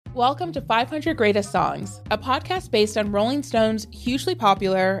Welcome to 500 Greatest Songs, a podcast based on Rolling Stone's hugely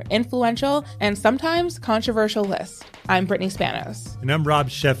popular, influential, and sometimes controversial list. I'm Brittany Spanos. And I'm Rob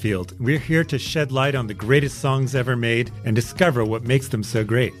Sheffield. We're here to shed light on the greatest songs ever made and discover what makes them so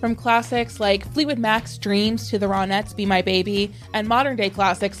great. From classics like Fleetwood Mac's Dreams to the Ronettes' Be My Baby, and modern-day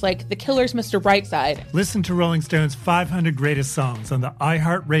classics like The Killers' Mr. Brightside. Listen to Rolling Stone's 500 Greatest Songs on the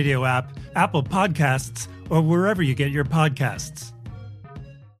iHeartRadio app, Apple Podcasts, or wherever you get your podcasts.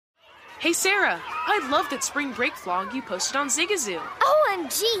 Hey Sarah, I love that spring break vlog you posted on Zigazoo.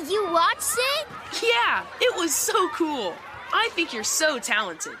 OMG, you watched it? Yeah, it was so cool. I think you're so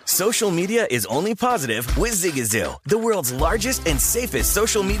talented. Social media is only positive with Zigazoo, the world's largest and safest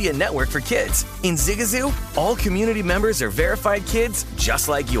social media network for kids. In Zigazoo, all community members are verified kids just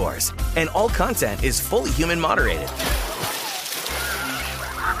like yours, and all content is fully human moderated.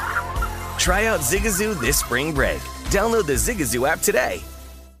 Try out Zigazoo this spring break. Download the Zigazoo app today.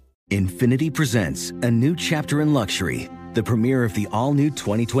 Infinity presents a new chapter in luxury, the premiere of the all-new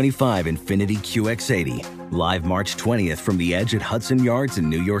 2025 Infinity QX80, live March 20th from the Edge at Hudson Yards in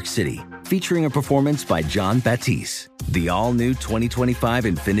New York City, featuring a performance by John Batiste. The all-new 2025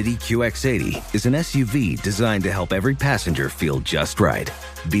 Infinity QX80 is an SUV designed to help every passenger feel just right.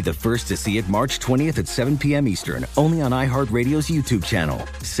 Be the first to see it March 20th at 7 p.m. Eastern, only on iHeartRadio's YouTube channel.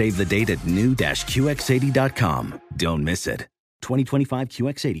 Save the date at new-QX80.com. Don't miss it. 2025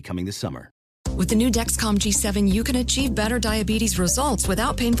 QX80 coming this summer. With the new Dexcom G7, you can achieve better diabetes results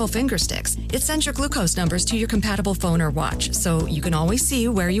without painful finger sticks. It sends your glucose numbers to your compatible phone or watch, so you can always see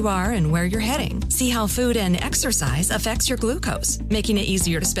where you are and where you're heading. See how food and exercise affects your glucose, making it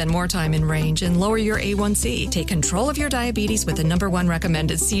easier to spend more time in range and lower your A1C. Take control of your diabetes with the #1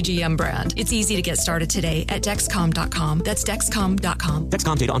 recommended CGM brand. It's easy to get started today at Dexcom.com. That's Dexcom.com.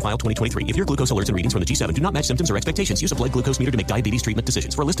 Dexcom data on file 2023. If your glucose alerts and readings from the G7 do not match symptoms or expectations, use a blood glucose meter to make diabetes treatment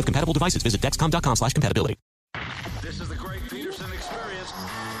decisions. For a list of compatible devices, visit Dexcom.com/compatibility. This is the Greg Peterson experience.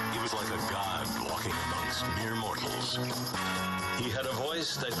 He was like a god walking amongst mere mortals. He had a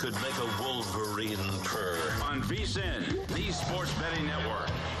voice that could make a wolverine purr. On VSiN, the Sports Betting Network.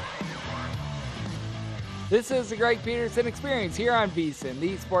 This is the Greg Peterson experience here on VSiN,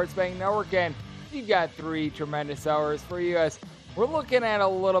 the Sports Betting Network, and we've got 3 tremendous hours for you as we're looking at a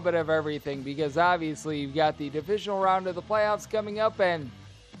little bit of everything because obviously you've got the divisional round of the playoffs coming up, and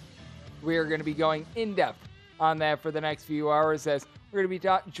we are going to be going in-depth on that for the next few hours as we're going to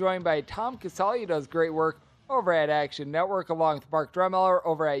be joined by Tom Casale, who does great work over at Action Network, along with Mark Drummeller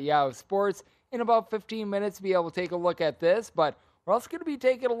over at Yahoo Sports. In about 15 minutes, to be able to take a look at this, but we're also going to be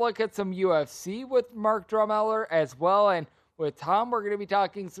taking a look at some UFC with Mark Drummeller as well, and with Tom, we're going to be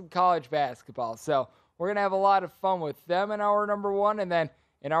talking some college basketball. So we're going to have a lot of fun with them in hour number 1, and then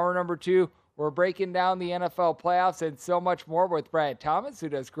in hour number 2, we're breaking down the NFL playoffs and so much more with Brad Thomas, who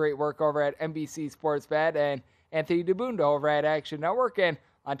does great work over at NBC Sports Bet, and Anthony DeBundo over at Action Network. And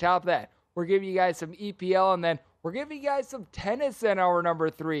on top of that, we're giving you guys some EPL, and then we're giving you guys some tennis in hour number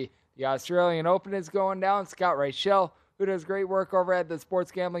 3. The Australian Open is going down. Scott Reichel, who does great work over at the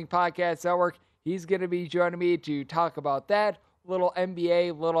Sports Gambling Podcast Network, he's going to be joining me to talk about that. Little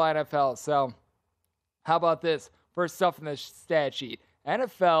NBA, little NFL. So how about this? First stuff in the stat sheet.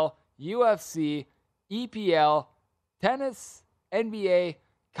 NFL, UFC, EPL, tennis, NBA,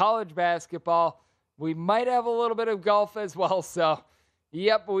 college basketball. We might have a little bit of golf as well. So,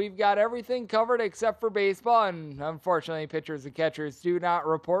 yep, we've got everything covered except for baseball. And unfortunately, pitchers and catchers do not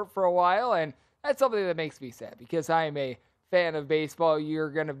report for a while. And that's something that makes me sad because I am a fan of baseball. You're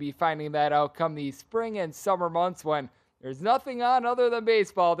going to be finding that out come the spring and summer months when there's nothing on other than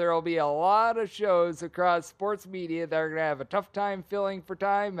baseball. There will be a lot of shows across sports media that are going to have a tough time filling for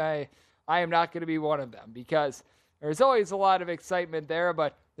time. I am not going to be one of them because there's always a lot of excitement there,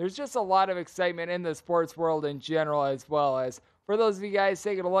 but there's just a lot of excitement in the sports world in general as well. As for those of you guys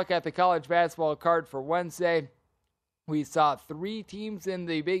taking a look at the college basketball card for Wednesday, we saw 3 teams in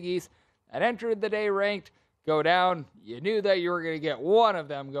the Big East that entered the day ranked go down. You knew that you were going to get one of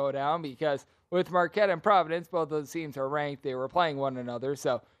them go down because with Marquette and Providence, both those teams are ranked. They were playing one another,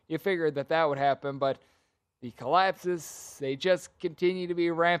 so you figured that that would happen. But the collapses, they just continue to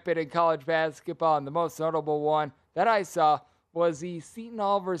be rampant in college basketball. And the most notable one that I saw was the Seton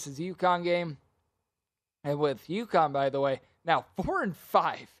Hall versus UConn game. And with UConn, by the way, now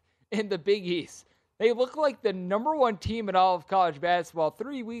 4-5 in the Big East. They look like the #1 team in all of college basketball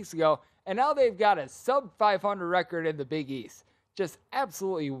 3 weeks ago, and now they've got a sub-500 record in the Big East. Just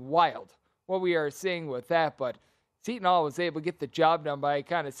absolutely wild what we are seeing with that, but Seton Hall was able to get the job done by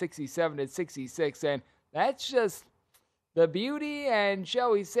kind of 67-66, and that's just the beauty and,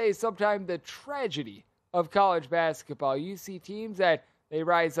 shall we say, sometimes the tragedy of college basketball. You see teams that they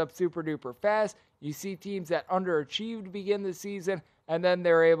rise up super duper fast. You see teams that underachieved to begin the season, and then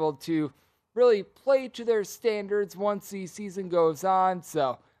they're able to really play to their standards once the season goes on.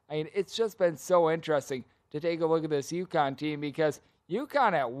 So, I mean, it's just been so interesting to take a look at this UConn team, because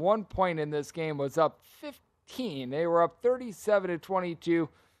UConn at one point in this game was up 15. They were up 37-22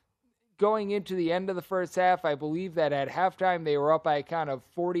 going into the end of the first half. I believe that at halftime they were up by a count of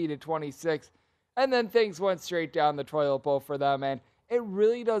 40-26, and then things went straight down the toilet bowl for them, and it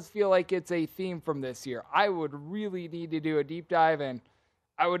really does feel like it's a theme from this year. I would really need to do a deep dive, and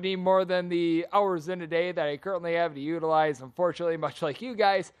I would need more than the hours in a day that I currently have to utilize. Unfortunately, much like you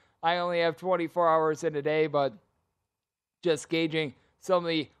guys, I only have 24 hours in a day, but just gauging some of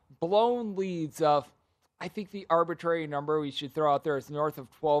the blown leads of, I think the arbitrary number we should throw out there is north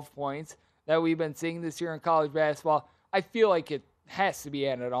of 12 points that we've been seeing this year in college basketball. I feel like it has to be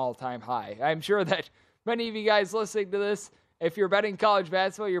at an all-time high. I'm sure that many of you guys listening to this, if you're betting college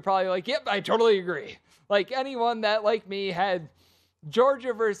basketball, you're probably like, yep, I totally agree. Like anyone that, like me, had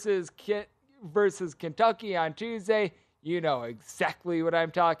Georgia versus Kentucky on Tuesday, you know exactly what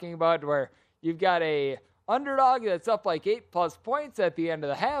I'm talking about, where you've got a underdog that's up like 8+ points at the end of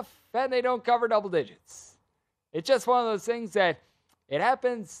the half, and they don't cover double digits. It's just one of those things that it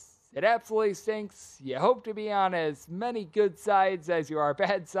happens. It absolutely stinks. You hope to be on as many good sides as you are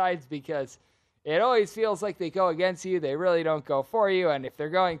bad sides, because it always feels like they go against you. They really don't go for you. And if they're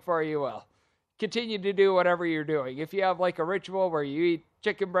going for you, well, continue to do whatever you're doing. If you have like a ritual where you eat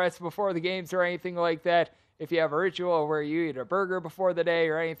chicken breasts before the games or anything like that, if you have a ritual where you eat a burger before the day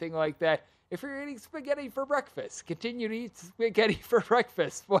or anything like that, if you're eating spaghetti for breakfast, continue to eat spaghetti for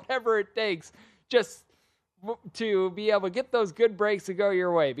breakfast, whatever it takes, just to be able to get those good breaks to go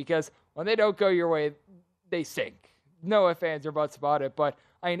your way, because when they don't go your way, they stink. No ifs, ands, or buts about it. But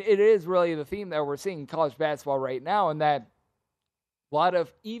I mean, it is really the theme that we're seeing in college basketball right now, and that a lot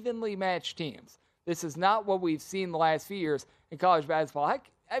of evenly matched teams. This is not what we've seen the last few years in college basketball. Heck,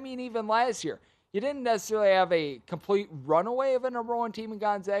 I mean, even last year, you didn't necessarily have a complete runaway of a number one team in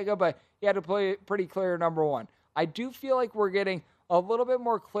Gonzaga, but you had to play pretty clear number one. I do feel like we're getting a little bit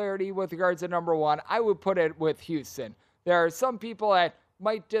more clarity with regards to number one. I would put it with Houston. There are some people that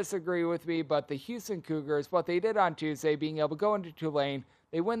might disagree with me, but the Houston Cougars, what they did on Tuesday, being able to go into Tulane,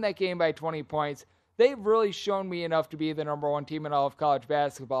 they win that game by 20 points. They've really shown me enough to be the number one team in all of college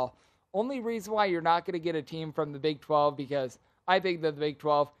basketball. Only reason why you're not going to get a team from the Big 12, because I think that the Big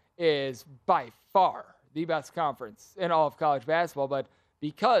 12 is by far the best conference in all of college basketball, but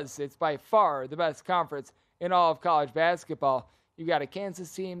because it's by far the best conference in all of college basketball, you've got a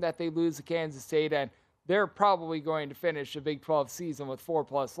Kansas team that they lose to Kansas State, and they're probably going to finish the Big 12 season with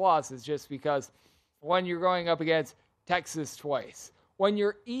 4+ losses, just because when you're going up against Texas twice, when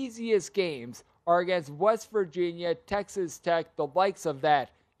your easiest games are against West Virginia, Texas Tech, the likes of that,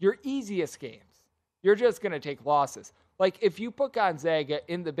 your easiest games, you're just going to take losses. Like, if you put Gonzaga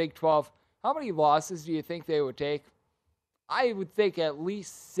in the Big 12, how many losses do you think they would take? I would think at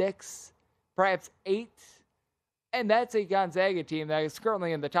least 6, perhaps 8. And that's a Gonzaga team that is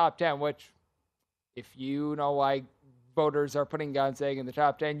currently in the top 10, which, if you know why voters are putting Gonzaga in the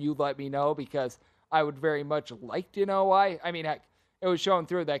top 10, you let me know, because I would very much like to know why. I mean, heck, it was shown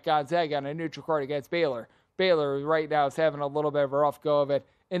through that Gonzaga on a neutral court against Baylor. Baylor right now is having a little bit of a rough go of it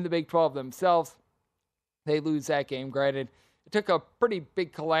in the Big 12 themselves. They lose that game, granted. It took a pretty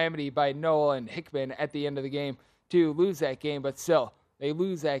big calamity by Noel and Hickman at the end of the game to lose that game, but still, they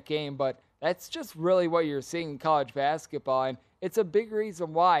lose that game. But that's just really what you're seeing in college basketball, and it's a big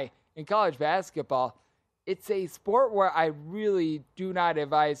reason why in college basketball, it's a sport where I really do not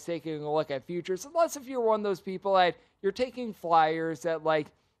advise taking a look at futures, unless if you're one of those people that you're taking flyers at like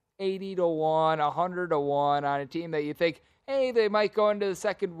 80-1, 100-1 on a team that you think, hey, they might go into the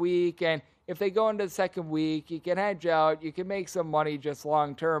second week, and if they go into the second week, you can hedge out, you can make some money just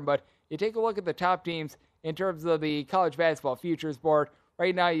long term. But you take a look at the top teams in terms of the college basketball futures board.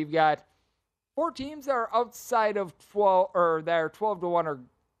 Right now, you've got 4 teams that are outside of 12, or that are 12-1 or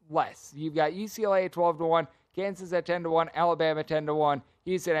less. You've got UCLA at 12-1, Kansas at 10-1, Alabama 10-1,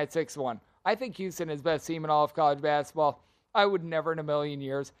 Houston at 6-1. I think Houston is best team in all of college basketball. I would never in a million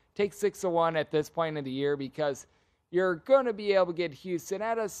years take 6-1 at this point in the year, because you're going to be able to get Houston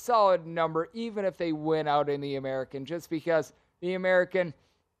at a solid number, even if they win out in the American, just because the American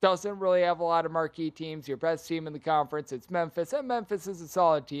doesn't really have a lot of marquee teams. Your best team in the conference, it's Memphis, and Memphis is a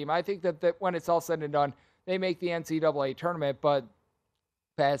solid team. I think that when it's all said and done, they make the NCAA tournament, but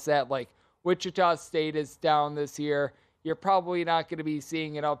past that, like, Wichita State is down this year. You're probably not going to be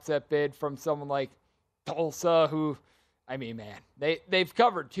seeing an upset bid from someone like Tulsa, who I mean, man, they've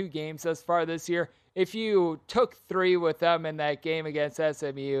covered 2 games thus far this year. If you took 3 with them in that game against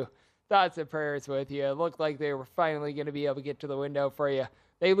SMU, thoughts and prayers with you. It looked like they were finally going to be able to get to the window for you.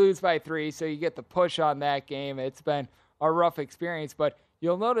 They lose by 3, so you get the push on that game. It's been a rough experience, but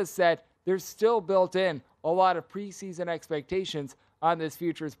you'll notice that there's still built in a lot of preseason expectations on this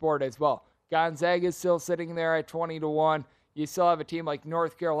futures board as well. Gonzaga is still sitting there at 20-1. You still have a team like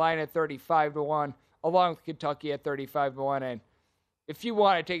North Carolina at 35-1, along with Kentucky at 35-1. And if you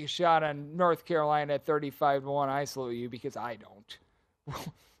want to take a shot on North Carolina at 35-1, I salute you, because I don't.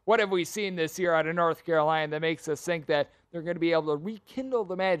 What have we seen this year out of North Carolina that makes us think that they're going to be able to rekindle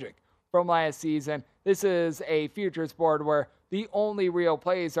the magic from last season? This is a futures board where the only real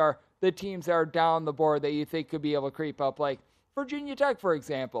plays are the teams that are down the board that you think could be able to creep up, like Virginia Tech, for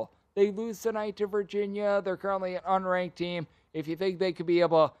example. They lose tonight to Virginia. They're currently an unranked team. If you think they could be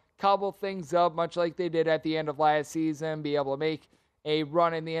able to cobble things up, much like they did at the end of last season, be able to make a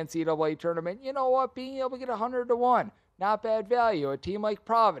run in the NCAA tournament, you know what? Being able to get 100-1, not bad value. A team like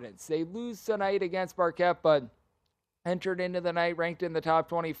Providence, they lose tonight against Marquette, but entered into the night ranked in the top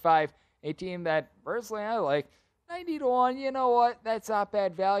 25. A team that, personally, I like. 90-1, you know what? That's not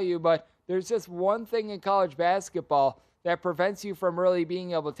bad value, but there's just one thing in college basketball that prevents you from really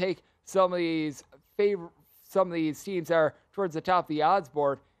being able to take some of these teams that are towards the top of the odds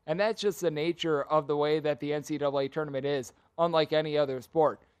board, and that's just the nature of the way that the NCAA tournament is, unlike any other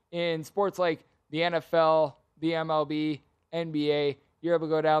sport. In sports like the NFL, the MLB, NBA, you're able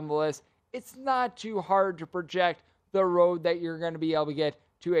to go down the list. It's not too hard to project the road that you're going to be able to get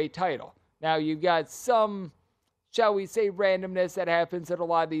to a title. Now, you've got some, shall we say, randomness that happens in a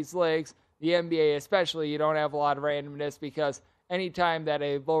lot of these leagues. The NBA especially, you don't have a lot of randomness, because anytime that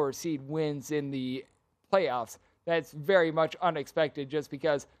a lower seed wins in the playoffs, that's very much unexpected, just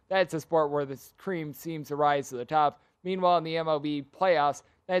because that's a sport where the cream seems to rise to the top. Meanwhile, in the MLB playoffs,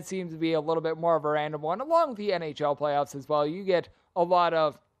 that seems to be a little bit more of a random one, along with the NHL playoffs as well. You get a lot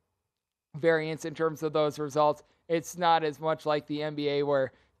of variance in terms of those results. It's not as much like the NBA, where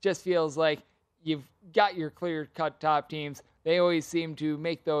it just feels like you've got your clear-cut top teams. They always seem to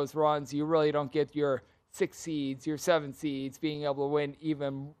make those runs. You really don't get your 6 seeds, your 7 seeds being able to win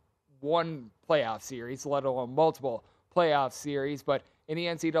even one playoff series, let alone multiple playoff series. But in the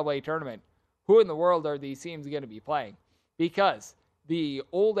NCAA tournament, who in the world are these teams going to be playing? Because the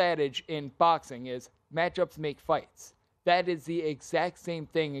old adage in boxing is matchups make fights. That is the exact same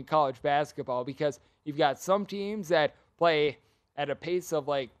thing in college basketball, because you've got some teams that play at a pace of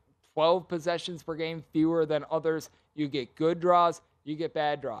like 12 possessions per game, fewer than others. You get good draws, you get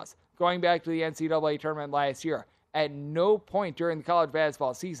bad draws. Going back to the NCAA tournament last year, at no point during the college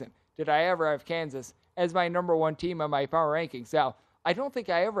basketball season did I ever have Kansas as my number 1 team on my power rankings. Now, I don't think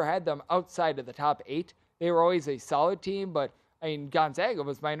I ever had them outside of the top 8. They were always a solid team, but I mean, Gonzaga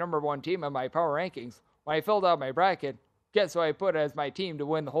was my number 1 team on my power rankings. When I filled out my bracket, guess who I put as my team to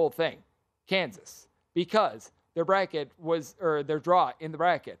win the whole thing? Kansas. Because their bracket was, or their draw in the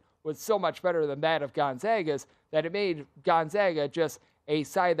bracket was so much better than that of Gonzaga's, that it made Gonzaga just a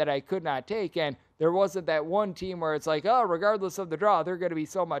side that I could not take. And there wasn't that one team where it's like, oh, regardless of the draw, they're going to be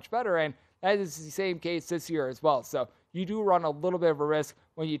so much better. And that is the same case this year as well. So you do run a little bit of a risk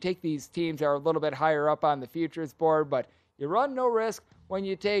when you take these teams that are a little bit higher up on the futures board, but you run no risk when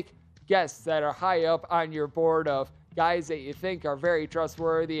you take guests that are high up on your board of guys that you think are very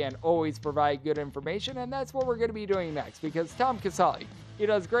trustworthy and always provide good information. And that's what we're going to be doing next, because Tom Casale, he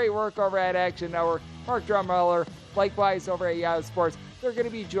does great work over at Action Network. Mark Drummeller, likewise over at Yahoo Sports, they're going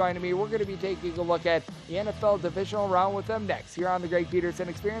to be joining me. We're going to be taking a look at the NFL divisional round with them next, here on the Greg Peterson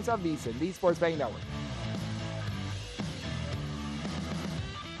Experience on VSiN, the Sports Betting Network.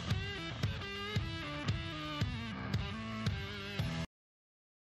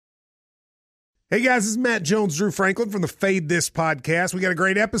 Hey guys, this is Matt Jones, Drew Franklin from the Fade This podcast. We got a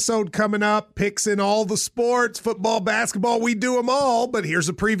great episode coming up, picks in all the sports, football, basketball, we do them all, but here's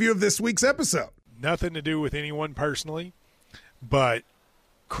a preview of this week's episode. Nothing to do with anyone personally, but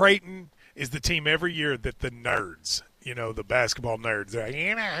Creighton is the team every year that the nerds, the basketball nerds, they're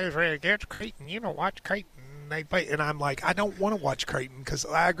like, who's against Creighton, watch Creighton. They play, and I'm like, I don't want to watch Creighton, because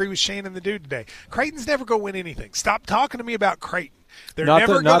I agree with Shane and the dude today. Creighton's never going to win anything. Stop talking to me about Creighton. They're not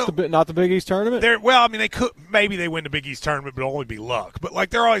never not the Big East tournament. They could, maybe they win the Big East tournament, but it'll only be luck. But like,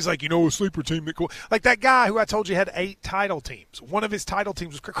 they're always like, a sleeper team that like that guy who I told you had 8 title teams. One of his title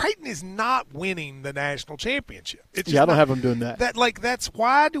teams was Creighton is not winning the national championship. I don't have them doing that. That's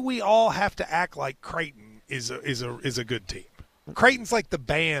why do we all have to act like Creighton is a good team? Creighton's like the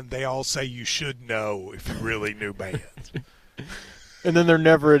band they all say you should know if you really knew bands. And then they're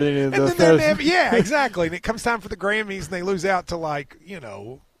never at any of the yeah, exactly. And it comes time for the Grammys, and they lose out to, like,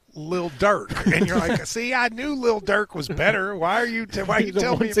 Lil Durk. And you're like, see, I knew Lil Durk was better. Why are you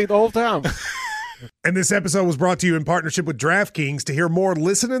telling me? See the whole time. And this episode was brought to you in partnership with DraftKings. To hear more,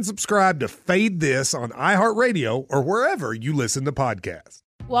 listen and subscribe to Fade This on iHeartRadio or wherever you listen to podcasts.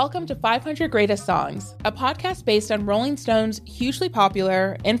 Welcome to 500 Greatest Songs, a podcast based on Rolling Stone's hugely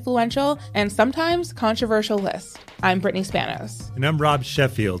popular, influential, and sometimes controversial list. I'm Brittany Spanos. And I'm Rob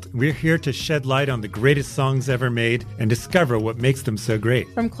Sheffield. We're here to shed light on the greatest songs ever made and discover what makes them so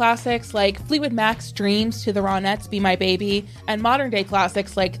great. From classics like Fleetwood Mac's Dreams to the Ronettes' Be My Baby, and modern-day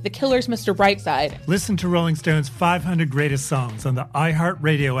classics like The Killer's Mr. Brightside. Listen to Rolling Stone's 500 Greatest Songs on the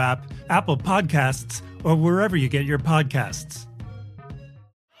iHeartRadio app, Apple Podcasts, or wherever you get your podcasts.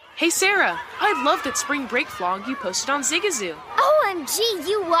 Hey Sarah, I love that spring break vlog you posted on Zigazoo. OMG,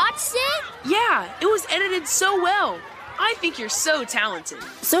 you watched it? Yeah, it was edited so well. I think you're so talented.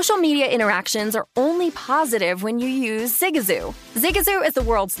 Social media interactions are only positive when you use Zigazoo. Zigazoo is the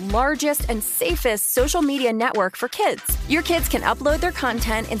world's largest and safest social media network for kids. Your kids can upload their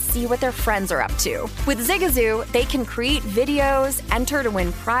content and see what their friends are up to. With Zigazoo, they can create videos, enter to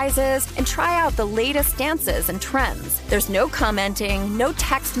win prizes, and try out the latest dances and trends. There's no commenting, no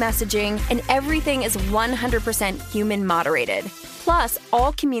text messaging, and everything is 100% human moderated. Plus,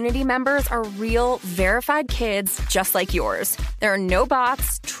 all community members are real, verified kids just like yours. There are no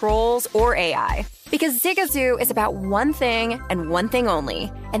bots, trolls, or AI. Because Zigazoo is about one thing and one thing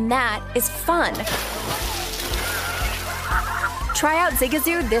only, and that is fun. Try out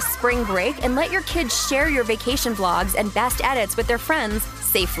Zigazoo this spring break and let your kids share your vacation vlogs and best edits with their friends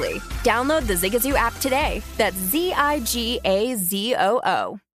safely. Download the Zigazoo app today. That's Zigazoo.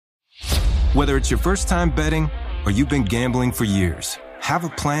 Whether it's your first time betting or you've been gambling for years, have a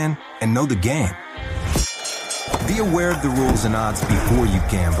plan and know the game. Be aware of the rules and odds before you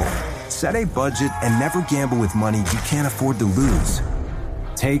gamble. Set a budget and never gamble with money you can't afford to lose.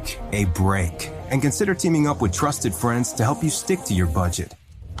 Take a break and consider teaming up with trusted friends to help you stick to your budget.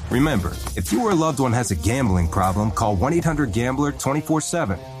 Remember, if you or a loved one has a gambling problem, call 1-800-GAMBLER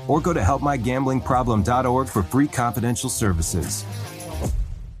 24/7 or go to helpmygamblingproblem.org for free confidential services.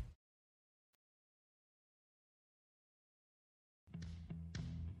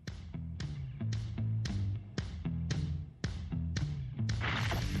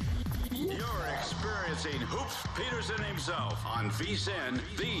 Hoops Peterson himself on VSiN,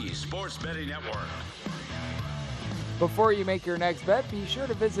 the Sports Betting Network. Before you make your next bet, be sure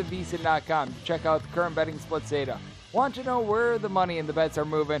to visit VSiN.com to check out the current betting splits data. Want to know where the money and the bets are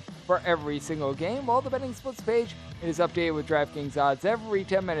moving for every single game? Well, the betting splits page is updated with DraftKings odds every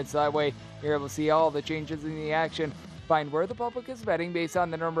 10 minutes. That way, you're able to see all the changes in the action, find where the public is betting based on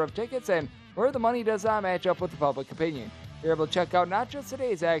the number of tickets, and where the money does not match up with the public opinion. You're able to check out not just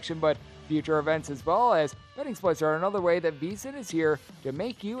today's action, but future events as well, as betting splits are another way that VSiN is here to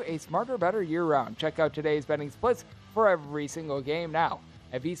make you a smarter, better year-round. Check out today's betting splits for every single game now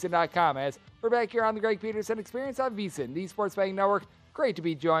at VSiN.com, as we're back here on the Greg Peterson Experience on VSiN, the Sports Betting Network. Great to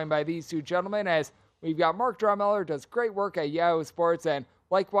be joined by these two gentlemen, as we've got Mark Drummeller, does great work at Yahoo Sports, and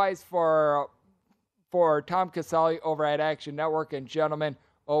likewise for Tom Casale over at Action Network. And gentlemen,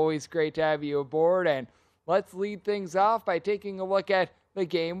 always great to have you aboard. And let's lead things off by taking a look at the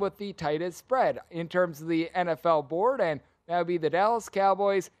game with the tightest spread in terms of the NFL board, and that would be the Dallas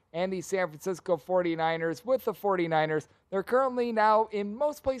Cowboys and the San Francisco 49ers. With the 49ers, they're currently now in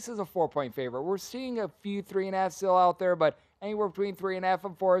most places a 4-point favorite. We're seeing a few 3.5 still out there, but anywhere between 3.5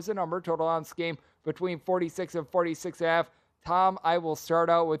 and 4 is the number. Total on this game between 46 and 46.5. Tom, I will start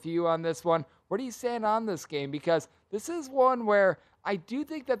out with you on this one. Where do you stand on this game? Because this is one where I do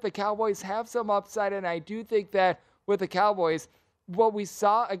think that the Cowboys have some upside, and I do think that with the Cowboys, what we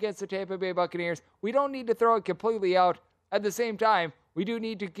saw against the Tampa Bay Buccaneers, we don't need to throw it completely out. At the same time, we do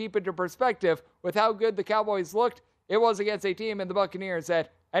need to keep into perspective with how good the Cowboys looked. It was against a team in the Buccaneers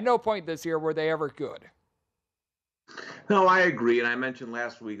that at no point this year were they ever good. No, I agree. And I mentioned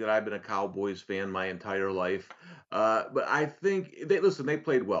last week that I've been a Cowboys fan my entire life. But I think, they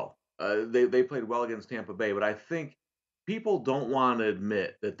played well. They played well against Tampa Bay. But I think people don't want to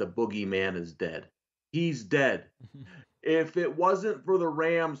admit that the boogeyman is dead. He's dead. If it wasn't for the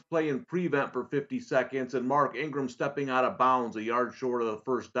Rams playing prevent for 50 seconds and Mark Ingram stepping out of bounds a yard short of the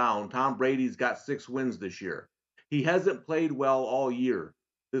first down, Tom Brady's got 6 wins this year. He hasn't played well all year.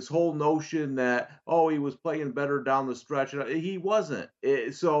 This whole notion that, he was playing better down the stretch, he wasn't.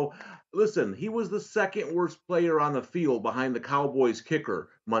 So, listen, he was the second worst player on the field behind the Cowboys kicker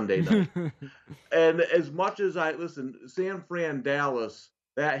Monday night. And as much as San Fran, Dallas,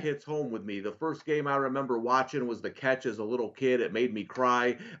 that hits home with me. The first game I remember watching was the catch as a little kid. It made me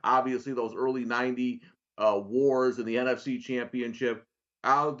cry. Obviously, those early 90 wars in the NFC Championship.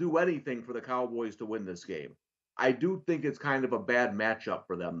 I'll do anything for the Cowboys to win this game. I do think it's kind of a bad matchup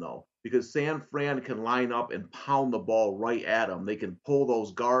for them, though, because San Fran can line up and pound the ball right at them. They can pull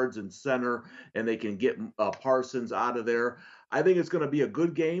those guards in center, and they can get Parsons out of there. I think it's going to be a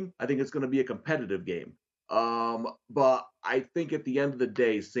good game. I think it's going to be a competitive game. But I think at the end of the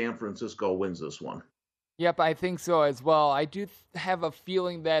day, San Francisco wins this one. Yep, I think so as well. I do have a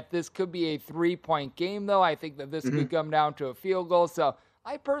feeling that this could be a 3-point game, though. I think that this could come down to a field goal. So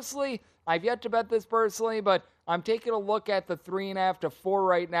I've yet to bet this personally, but I'm taking a look at the 3.5 to 4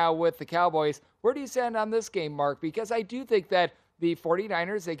 right now with the Cowboys. Where do you stand on this game, Mark? Because I do think that the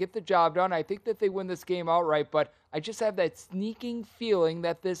 49ers, they get the job done. I think that they win this game outright, but I just have that sneaking feeling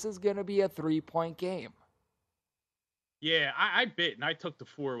that this is going to be a 3-point game. Yeah, I bit and I took the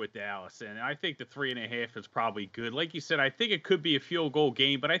 4 with Dallas, and I think the 3.5 is probably good. Like you said, I think it could be a field goal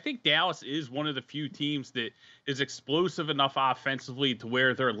game, but I think Dallas is one of the few teams that is explosive enough offensively to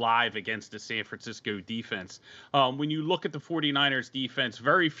where they're live against the San Francisco defense. When you look at the 49ers defense,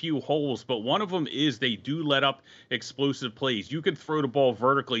 very few holes, but one of them is they do let up explosive plays. You can throw the ball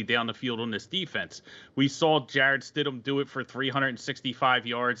vertically down the field on this defense. We saw Jarrett Stidham do it for 365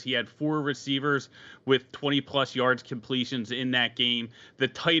 yards. He had 4 receivers with 20-plus yards completions in that game. The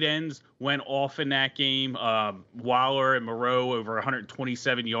tight ends went off in that game. Waller and Moreau over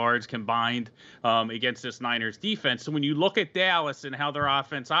 127 yards combined against this Niners defense. So when you look at Dallas and how their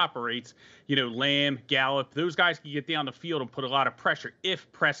offense operates, Lamb, Gallup, those guys can get down the field and put a lot of pressure if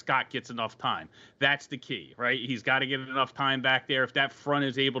Prescott gets enough time. That's the key, right? He's got to get enough time back there. If that front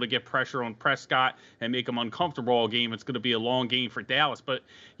is able to get pressure on Prescott and make him uncomfortable all game, it's going to be a long game for Dallas. But,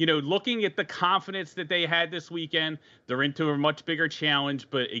 looking at the confidence that they had this weekend, they're into a much bigger challenge.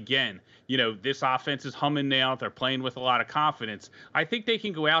 But again, this offense is humming now. They're playing with a lot of confidence. I think they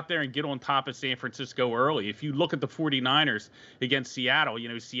can go out there and get on top of San Francisco early. If you look at the 49ers against Seattle,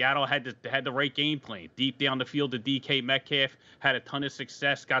 Seattle had the right game plan. Deep down the field to DK Metcalf, had a ton of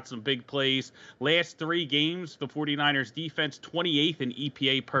success, got some big plays. Last 3 games, the 49ers defense, 28th in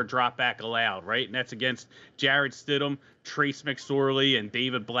EPA per dropback allowed, right? And that's against Jarrett Stidham, Trace McSorley, and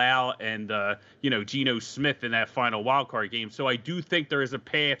David Blau, and Geno Smith in that final wildcard game. So I do think there is a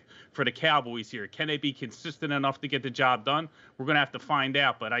path for the Cowboys here. Can they be consistent enough to get the job done? We're going to have to find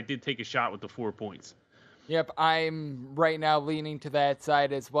out, but I did take a shot with the 4 points. Yep, I'm right now leaning to that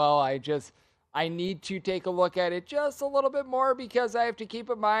side as well. I need to take a look at it just a little bit more because I have to keep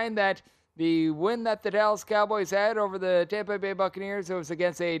in mind that the win that the Dallas Cowboys had over the Tampa Bay Buccaneers, it was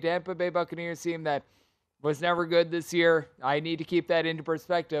against a Tampa Bay Buccaneers team that was never good this year. I need to keep that into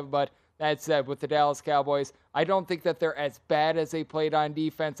perspective, but that said, with the Dallas Cowboys, I don't think that they're as bad as they played on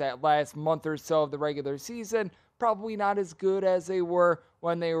defense at last month or so of the regular season. Probably not as good as they were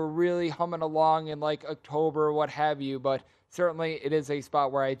when they were really humming along in like October or what have you, but certainly it is a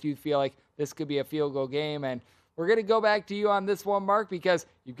spot where I do feel like this could be a field goal game. And we're going to go back to you on this one, Mark, because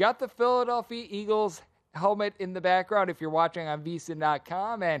you've got the Philadelphia Eagles helmet in the background if you're watching on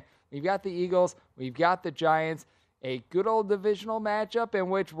VSiN.com, and we've got the Eagles, we've got the Giants, a good old divisional matchup in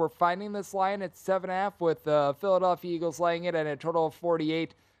which we're finding this line at 7.5 with the Philadelphia Eagles laying it at a total of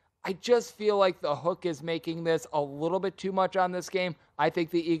 48. I just feel like the hook is making this a little bit too much on this game. I think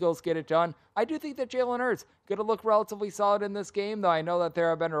the Eagles get it done. I do think that Jalen Hurts going to look relatively solid in this game, though I know that there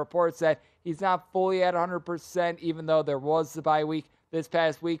have been reports that he's not fully at 100%, even though there was the bye week this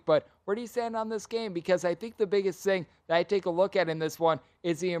past week. But where do you stand on this game? Because I think the biggest thing that I take a look at in this one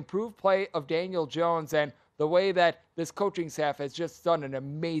is the improved play of Daniel Jones and the way that this coaching staff has just done an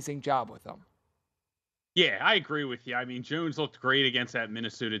amazing job with him. Yeah, I agree with you. I mean, Jones looked great against that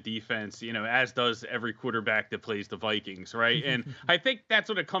Minnesota defense, as does every quarterback that plays the Vikings, right? And I think that's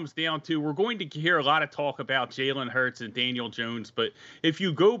what it comes down to. We're going to hear a lot of talk about Jalen Hurts and Daniel Jones, but if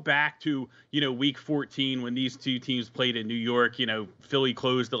you go back to, week 14 when these two teams played in New York, Philly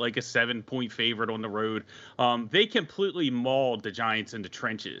closed at like a 7-point favorite on the road. They completely mauled the Giants in the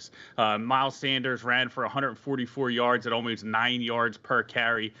trenches. Miles Sanders ran for 144 yards at almost 9 yards per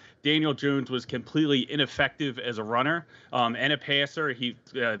carry. Daniel Jones was completely ineffective as a runner and a passer.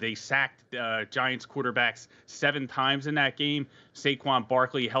 They sacked Giants quarterbacks 7 times in that game. Saquon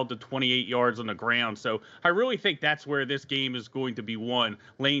Barkley held to 28 yards on the ground. So I really think that's where this game is going to be won.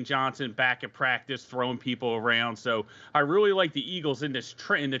 Lane Johnson back at practice, throwing people around. So I really like the Eagles in this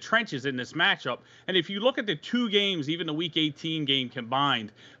in the trenches in this matchup. And if you look at the two games, even the Week 18 game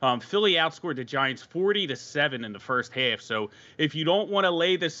combined, Philly outscored the Giants 40-7 in the first half. So if you don't want to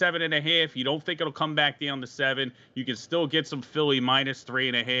lay the 7.5, you don't think it'll come back down to 7, you can still get some Philly minus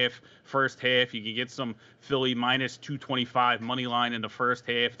 3.5 first half. You can get some Philly minus 225 money line in the first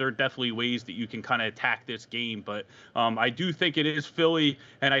half. There are definitely ways that you can kind of attack this game, but I do think it is Philly,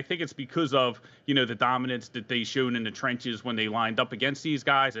 and I think it's because of, you know, the dominance that they showed in the trenches when they lined up against these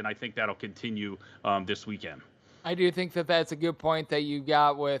guys, and I think that'll continue this weekend. I do think that that's a good point that you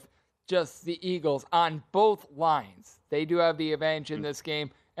got with just the Eagles on both lines. They do have the advantage in this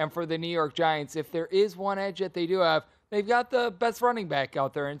game, and for the New York Giants, if there is one edge that they do have, they've got the best running back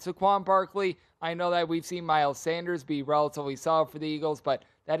out there. And Saquon Barkley, I know that we've seen Miles Sanders be relatively solid for the Eagles, but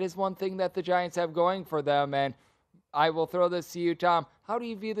that is one thing that the Giants have going for them. And I will throw this to you, Tom. How do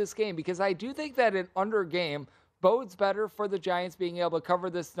you view this game? Because I do think that an under game bodes better for the Giants being able to cover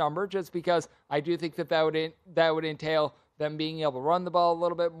this number, just because I do think that would entail them being able to run the ball a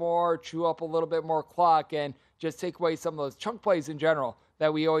little bit more, chew up a little bit more clock, and just take away some of those chunk plays in general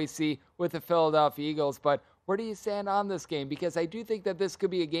that we always see with the Philadelphia Eagles. But where do you stand on this game? Because I do think that this could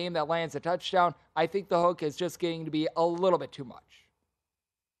be a game that lands a touchdown. I think the hook is just getting to be a little bit too much.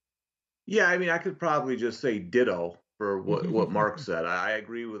 Yeah, I mean, I could probably just say ditto for what Mark said. I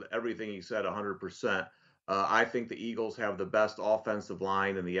agree with everything he said 100%. I think the Eagles have the best offensive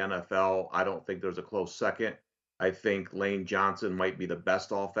line in the NFL. I don't think there's a close second. I think Lane Johnson might be the best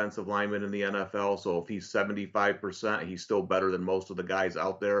offensive lineman in the NFL. So if he's 75%, he's still better than most of the guys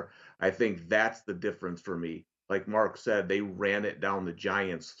out there. I think that's the difference for me. Like Mark said, they ran it down the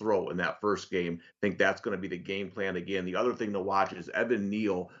Giants' throat in that first game. I think that's going to be the game plan again. The other thing to watch is Evan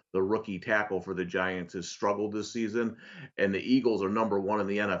Neal, the rookie tackle for the Giants, has struggled this season, and the Eagles are number 1 in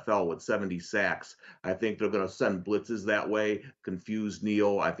the NFL with 70 sacks. I think they're going to send blitzes that way, confuse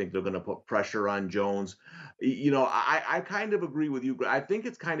Neal. I think they're going to put pressure on Jones. You know, I kind of agree with you. I think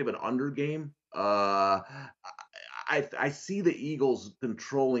it's kind of an under game. I see the Eagles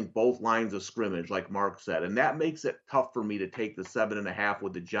controlling both lines of scrimmage, like Mark said, and that makes it tough for me to take the 7.5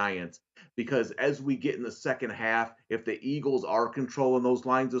 with the Giants, because as we get in the second half, if the Eagles are controlling those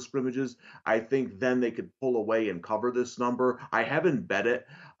lines of scrimmages, I think then they could pull away and cover this number. I haven't bet it.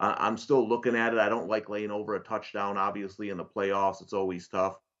 I'm still looking at it. I don't like laying over a touchdown, obviously, in the playoffs. It's always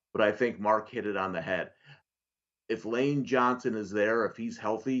tough, but I think Mark hit it on the head. If Lane Johnson is there, if he's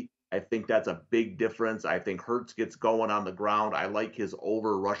healthy, I think that's a big difference. I think Hurts gets going on the ground. I like his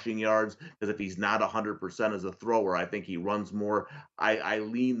over rushing yards, because if he's not 100% as a thrower, I think he runs more. I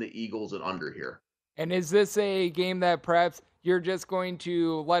lean the Eagles and under here. And is this a game that perhaps you're just going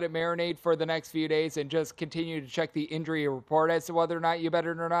to let it marinate for the next few days and just continue to check the injury report as to whether or not you bet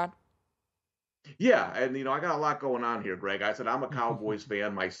it or not? Yeah, and I got a lot going on here, Greg. I said I'm a Cowboys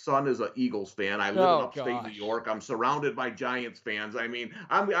fan. My son is an Eagles fan. I live in upstate New York. I'm surrounded by Giants fans. I mean,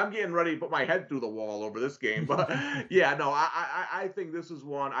 I'm getting ready to put my head through the wall over this game. But yeah, no, I think this is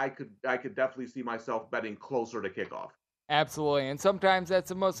one I could definitely see myself betting closer to kickoff. Absolutely, and sometimes that's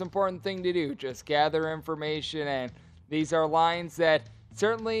the most important thing to do. Just gather information, and these are lines that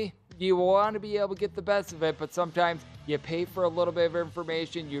certainly you want to be able to get the best of it, but sometimes you pay for a little bit of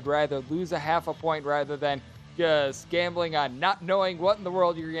information. You'd rather lose a half a point rather than just gambling on not knowing what in the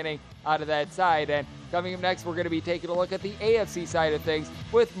world you're getting out of that side. And coming up next, we're going to be taking a look at the AFC side of things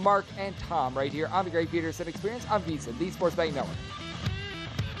with Mark and Tom right here on the Greg Peterson Experience on VSiN, the Sports Betting Network.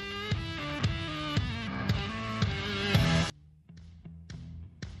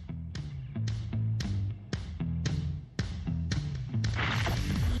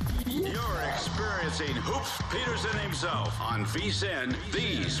 Hoops Peterson himself on VSiN,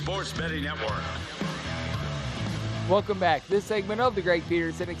 the Sports Betting Network. Welcome back. This segment of the Greg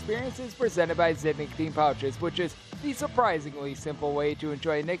Peterson Experience is presented by Zyn Nicotine Pouches, which is the surprisingly simple way to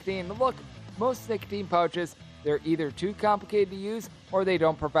enjoy nicotine. Look, most nicotine pouches, they're either too complicated to use or they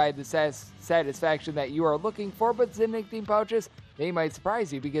don't provide the satisfaction that you are looking for, but Zyn Nicotine Pouches, they might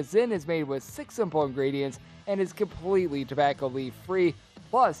surprise you, because Zyn is made with 6 simple ingredients and is completely tobacco leaf free.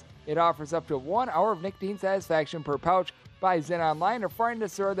 Plus, it offers up to 1 hour of nicotine satisfaction per pouch. Buy Zyn online or find a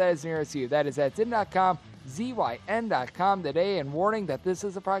store that is nearest you. That is at Zyn.com, ZYN.com today. And warning that this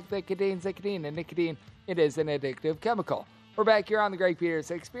is a product that contains nicotine, and nicotine, it is an addictive chemical. We're back here on the Greg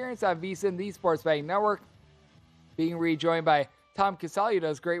Peterson Experience on VSiN, the Sports Betting Network. Being rejoined by Tom Casale, who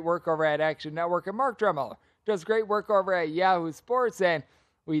does great work over at Action Network, and Mark Drummeller does great work over at Yahoo Sports. And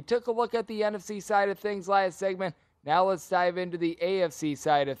we took a look at the NFC side of things last segment. Now let's dive into the AFC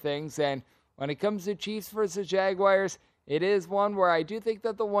side of things. And when it comes to Chiefs versus Jaguars, it is one where I do think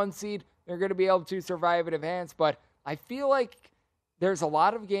that the 1 seed, they're going to be able to survive and advance. But I feel like there's a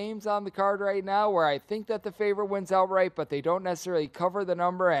lot of games on the card right now where I think that the favorite wins outright, but they don't necessarily cover the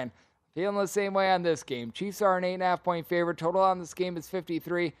number. And feeling the same way on this game. Chiefs are an 8.5-point favorite. Total on this game is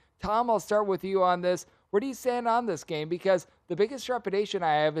 53. Tom, I'll start with you on this. Where do you stand on this game? Because the biggest trepidation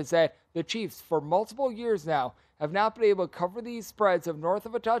I have is that the Chiefs, for multiple years now, have not been able to cover these spreads of north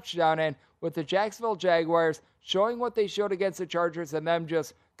of a touchdown. And with the Jacksonville Jaguars showing what they showed against the Chargers and them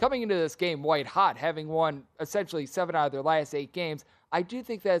just coming into this game white hot, having won essentially 7 out of their last 8 games, I do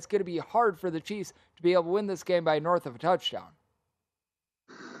think that it's going to be hard for the Chiefs to be able to win this game by north of a touchdown.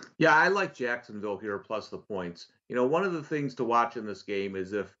 Yeah, I like Jacksonville here plus the points. One of the things to watch in this game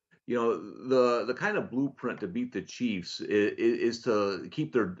is if, the kind of blueprint to beat the Chiefs is to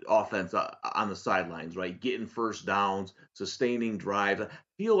keep their offense on the sidelines, right? Getting first downs, sustaining drives. I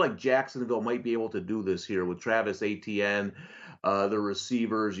feel like Jacksonville might be able to do this here with Travis Etienne, the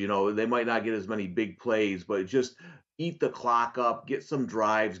receivers. They might not get as many big plays, but just eat the clock up, get some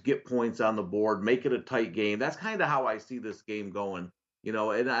drives, get points on the board, make it a tight game. That's kind of how I see this game going.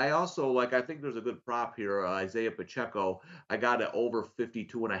 And I also I think there's a good prop here. Isaiah Pacheco, I got it over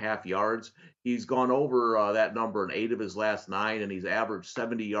 52.5 yards. He's gone over that number in 8 of his last 9, and he's averaged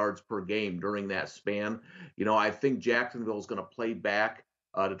 70 yards per game during that span. I think Jacksonville is going to play back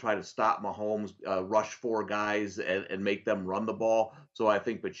to try to stop Mahomes, rush 4 guys and make them run the ball. So I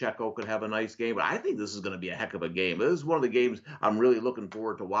think Pacheco could have a nice game. But I think this is going to be a heck of a game. This is one of the games I'm really looking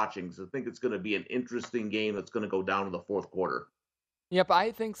forward to watching, because I think it's going to be an interesting game that's going to go down to the fourth quarter. Yep,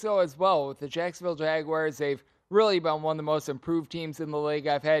 I think so as well. With the Jacksonville Jaguars, they've really been one of the most improved teams in the league.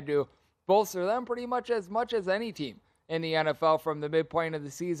 I've had to bolster them pretty much as any team in the NFL from the midpoint of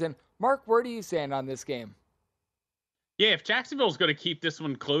the season. Mark, where do you stand on this game? Yeah, if Jacksonville's going to keep this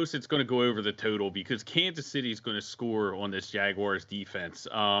one close, it's going to go over the total, because Kansas City's going to score on this Jaguars defense.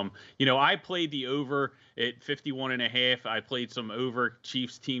 I played the over at 51.5. I played some over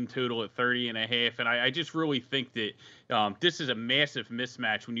Chiefs team total at 30.5, and I just really think that this is a massive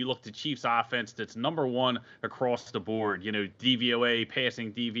mismatch when you look at Chiefs offense that's number 1 across the board. DVOA,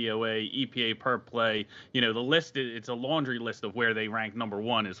 passing DVOA, EPA per play. The list, it's a laundry list of where they rank number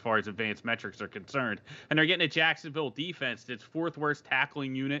 1 as far as advanced metrics are concerned. And they're getting a Jacksonville defense that's 4th worst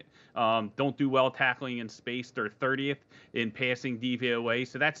tackling unit. Don't do well tackling in space. They're 30th in passing DVOA.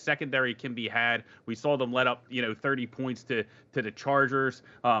 So that secondary can be had. We saw them let up, 30 points to the Chargers.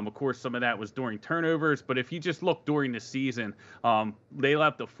 Of course, some of that was during turnovers. But if you just look during the season, they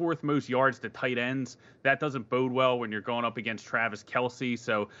left the 4th most yards to tight ends. That doesn't bode well when you're going up against Travis Kelce.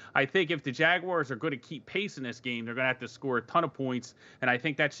 So I think if the Jaguars are going to keep pace in this game, they're going to have to score a ton of points. And I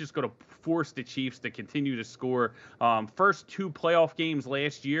think that's just going to force the Chiefs to continue to score. First 2 playoff games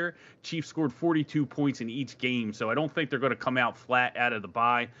last year, Chiefs scored 42 points in each game. So I don't think they're going to come out flat out of the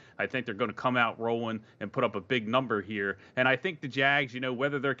bye. I think they're going to come out rolling and put up a big number here. And I think the Jags,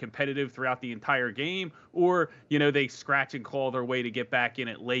 whether they're competitive throughout the entire game or, they scratch and claw their way to get back in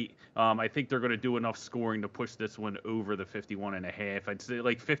it late, I think they're going to do enough scoring to push this one over the 51.5. I'd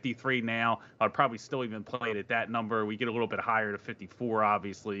say 53 now. I'd probably still even play it at that number. We get a little bit higher to 54,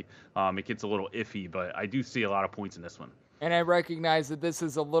 obviously. It gets a little iffy, but I do see a lot of points in this one. And I recognize that this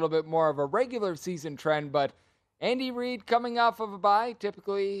is a little bit more of a regular season trend, but Andy Reid coming off of a bye,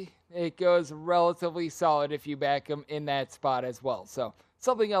 typically it goes relatively solid if you back him in that spot as well. So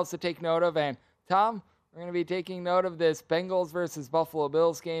something else to take note of. And Tom, we're going to be taking note of this Bengals versus Buffalo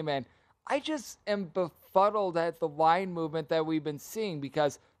Bills game. And I just am befuddled at the line movement that we've been seeing,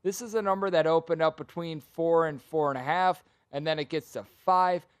 because this is a number that opened up between 4 and 4.5, and then it gets to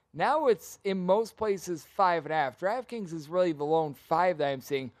 5. Now it's in most places 5.5. DraftKings is really the lone 5 that I'm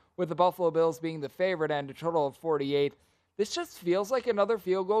seeing, with the Buffalo Bills being the favorite and a total of 48. This just feels like another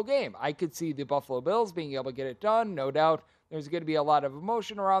field goal game. I could see the Buffalo Bills being able to get it done. No doubt there's going to be a lot of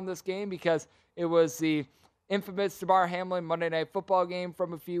emotion around this game, because it was the infamous Damar Hamlin Monday Night Football game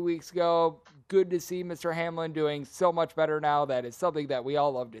from a few weeks ago. Good to see Mr. Hamlin doing so much better now. That is something that we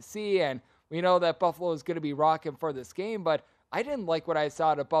all love to see, and we know that Buffalo is going to be rocking for this game, but I didn't like what I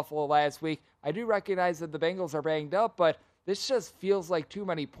saw at Buffalo last week. I do recognize that the Bengals are banged up, but this just feels like too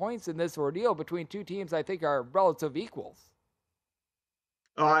many points in this ordeal between two teams I think are relative equals.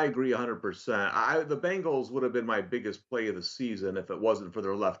 Oh, I agree 100%. The Bengals would have been my biggest play of the season if it wasn't for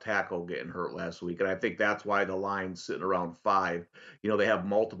their left tackle getting hurt last week. And I think that's why the line's sitting around 5. They have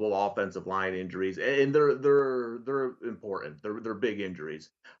multiple offensive line injuries, and they're important. They're big injuries.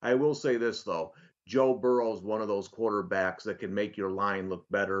 I will say this, though. Joe Burrow is one of those quarterbacks that can make your line look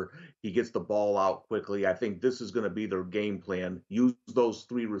better. He gets the ball out quickly. I think this is going to be their game plan. Use those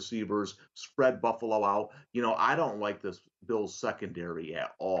 3 receivers, spread Buffalo out. I don't like this Bills secondary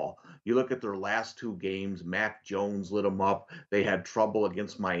at all. You look at their last 2 games, Mac Jones lit them up. They had trouble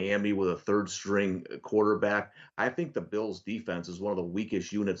against Miami with a 3rd-string quarterback. I think the Bills defense is one of the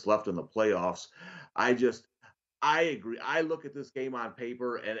weakest units left in the playoffs. I agree. I look at this game on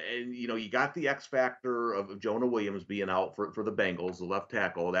paper, and you got the X factor of Jonah Williams being out for the Bengals, the left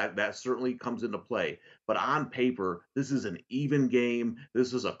tackle. That certainly comes into play. But on paper, this is an even game.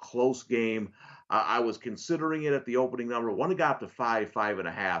 This is a close game. I was considering it at the opening number. When it got to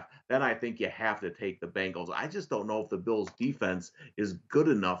 5.5, then I think you have to take the Bengals. I just don't know if the Bills' defense is good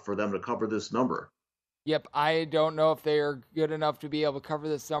enough for them to cover this number. Yep, I don't know if they are good enough to be able to cover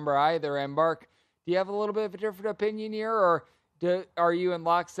this number either. And Mark, do you have a little bit of a different opinion here, or are you in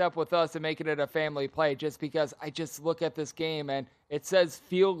lockstep with us and making it a family play? Just because I just look at this game and it says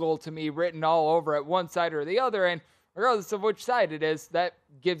field goal to me written all over it, one side or the other, and regardless of which side it is, that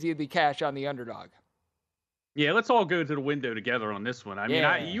gives you the cash on the underdog. Yeah, let's all go to the window together on this one. I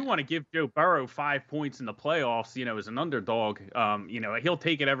mean, you want to give Joe Burrow 5 points in the playoffs, as an underdog. He'll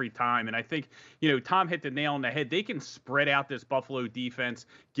take it every time. And I think, Tom hit the nail on the head. They can spread out this Buffalo defense,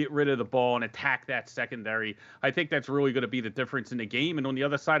 get rid of the ball, and attack that secondary. I think that's really going to be the difference in the game. And on the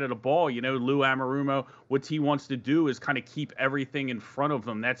other side of the ball, Lou Anarumo, what he wants to do is kind of keep everything in front of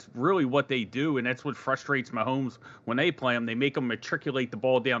them. That's really what they do, and that's what frustrates Mahomes when they play him. They make him matriculate the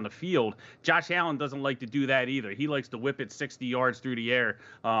ball down the field. Josh Allen doesn't like to do that either. He likes to whip it 60 yards through the air,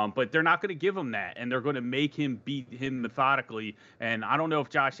 but they're not going to give him that, and they're going to make him beat him methodically. And I don't know if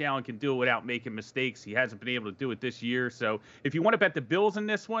Josh Allen can do it without making mistakes. He hasn't been able to do it this year. So if you want to bet the Bills in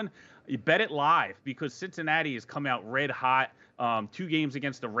this one, you bet it live, because Cincinnati has come out red hot. 2 games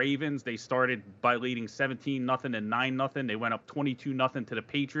against the Ravens, they started by leading 17-0 and 9-0. They went up 22-0 to the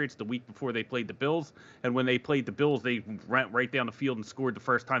Patriots the week before they played the Bills. And when they played the Bills, they went right down the field and scored the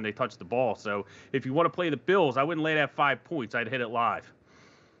first time they touched the ball. So if you want to play the Bills, I wouldn't lay that 5 points. I'd hit it live.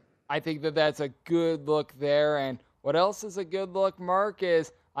 I think that's a good look there. And what else is a good look, Mark,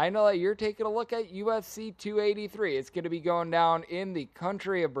 is I know that you're taking a look at UFC 283. It's going to be going down in the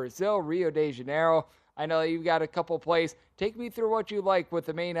country of Brazil, Rio de Janeiro. I know you've got a couple plays. Take me through what you like with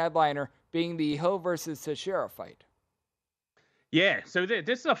the main headliner being the Hill versus Teixeira fight. Yeah, so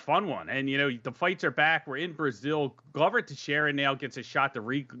this is a fun one. And, the fights are back. We're in Brazil. Glover Teixeira now gets a shot to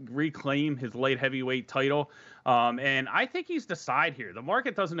reclaim his light heavyweight title. And I think he's the side here. The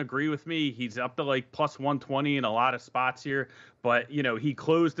market doesn't agree with me. He's up to like plus 120 in a lot of spots here. But, he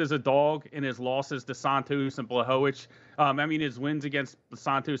closed as a dog in his losses to Santos and Blachowicz. His wins against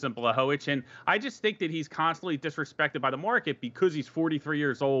Santos and Blachowicz. And I just think that he's constantly disrespected by the market because he's 43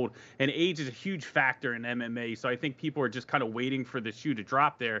 years old, and age is a huge factor in MMA. So I think people are just kind of waiting for the shoe to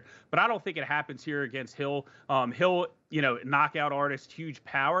drop there. But I don't think it happens here against Hill. Hill, knockout artist, huge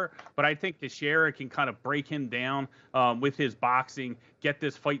power. But I think Teixeira can kind of break him down with his boxing, get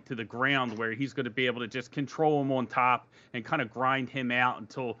this fight to the ground where he's going to be able to just control him on top and kind of grind him out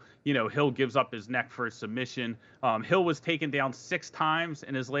until, Hill gives up his neck for a submission. Hill was taken down 6 times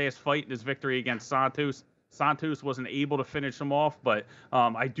in his last fight in his victory against Santos. Santos wasn't able to finish him off, but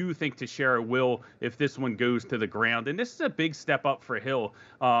I do think Teixeira will if this one goes to the ground. And this is a big step up for Hill.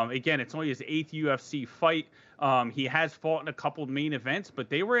 Again, it's only his 8th UFC fight. He has fought in a couple of main events, but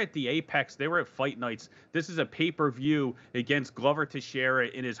they were at the Apex. They were at Fight Nights. This is a pay-per-view against Glover Teixeira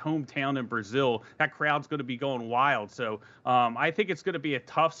in his hometown in Brazil. That crowd's going to be going wild. So I think it's going to be a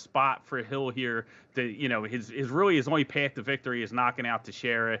tough spot for Hill here. His only path to victory is knocking out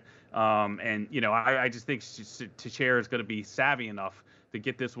Teixeira. I just think Teixeira is going to be savvy enough to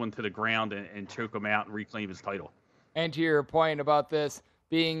get this one to the ground and choke him out and reclaim his title. And to your point about this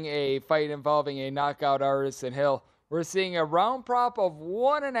being a fight involving a knockout artist in Hill, we're seeing a round prop of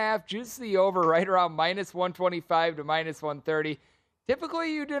 1.5, just the over, right around minus 125 to minus 130.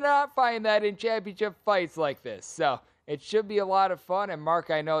 Typically, you do not find that in championship fights like this. So it should be a lot of fun. And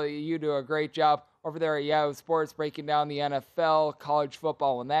Mark, I know that you do a great job over there at Yahoo Sports breaking down the NFL, college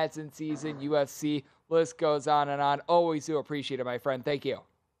football when that's in season, UFC, list goes on and on. Always do appreciate it, my friend. Thank you.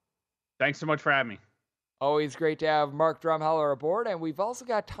 Thanks so much for having me. Always great to have Mark Drumheller aboard, and we've also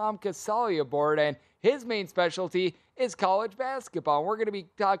got Tom Casale aboard, and his main specialty is college basketball. And we're going to be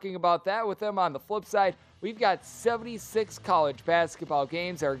talking about that with him. On the flip side, we've got 76 college basketball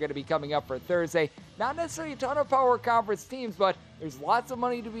games that are going to be coming up for Thursday. Not necessarily a ton of power conference teams, but there's lots of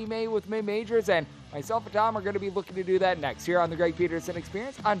money to be made with mid-majors, and myself and Tom are going to be looking to do that next here on the Greg Peterson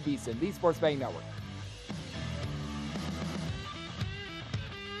Experience on VSiN, the Sports Betting Network.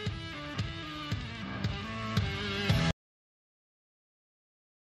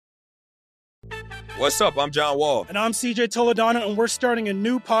 What's up? I'm John Wall. And I'm CJ Toledano, and we're starting a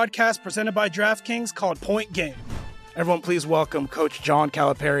new podcast presented by DraftKings called Point Game. Everyone, please welcome Coach John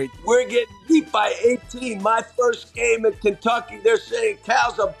Calipari. We're getting beat by 18. My first game in Kentucky, they're saying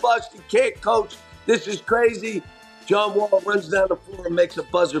Cal's a bust. He can't coach. This is crazy. John Wall runs down the floor and makes a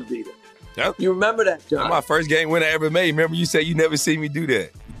buzzer beater. Yep. You remember that, John? That's my first game win I ever made. Remember you said you never see me do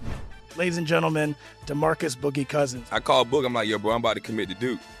that. Ladies and gentlemen, DeMarcus Boogie Cousins. I called Boog. I'm like, yo, bro, I'm about to commit to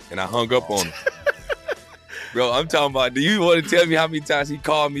Duke. And I hung up on him. Bro, I'm talking about, do you want to tell me how many times he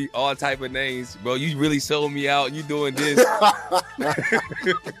called me all type of names? Bro, you really sold me out. You doing this.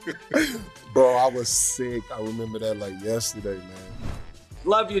 Bro, I was sick. I remember that like yesterday, man.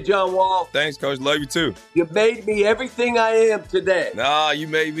 Love you, John Wall. Thanks, Coach. Love you, too. You made me everything I am today. Nah, you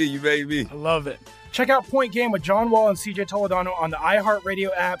made me. You made me. I love it. Check out Point Game with John Wall and CJ Toledano on the iHeartRadio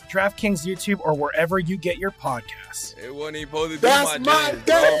app, DraftKings YouTube, or wherever you get your podcasts. It wasn't even supposed to be my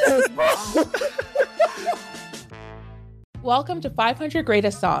game, bro. Welcome to 500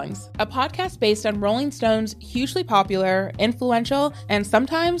 Greatest Songs, a podcast based on Rolling Stone's hugely popular, influential, and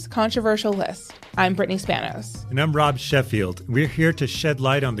sometimes controversial list. I'm Brittany Spanos. And I'm Rob Sheffield. We're here to shed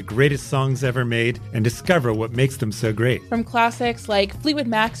light on the greatest songs ever made and discover what makes them so great. From classics like Fleetwood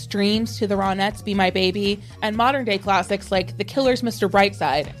Mac's Dreams to the Ronettes' Be My Baby, and modern-day classics like The Killer's Mr.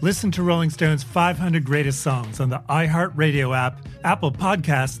 Brightside. Listen to Rolling Stone's 500 Greatest Songs on the iHeartRadio app, Apple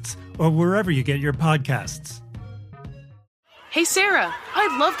Podcasts, or wherever you get your podcasts. Hey Sarah,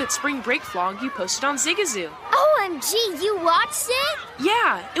 I love that spring break vlog you posted on Zigazoo. OMG, you watched it?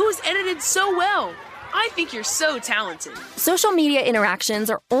 Yeah, it was edited so well. I think you're so talented. Social media interactions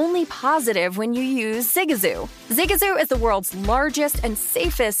are only positive when you use Zigazoo. Zigazoo is the world's largest and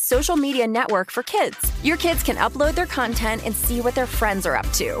safest social media network for kids. Your kids can upload their content and see what their friends are up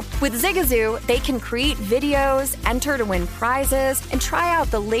to. With Zigazoo, they can create videos, enter to win prizes, and try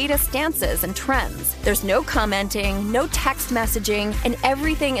out the latest dances and trends. There's no commenting, no text messaging, and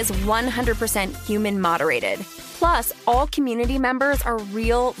everything is 100% human moderated. Plus, all community members are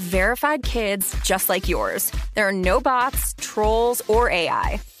real, verified kids just like yours. There are no bots, trolls, or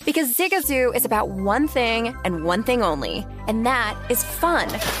AI. Because Zigazoo is about one thing and one thing only, and that is fun.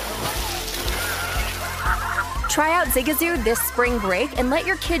 Try out Zigazoo this spring break and let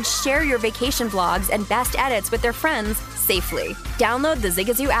your kids share your vacation vlogs and best edits with their friends safely. Download the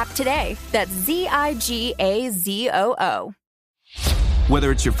Zigazoo app today. That's Zigazoo.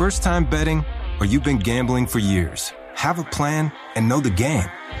 Whether it's your first time betting or you've been gambling for years, have a plan and know the game.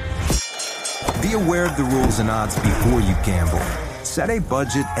 Be aware of the rules and odds before you gamble. Set a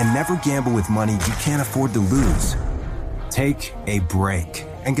budget and never gamble with money you can't afford to lose. Take a break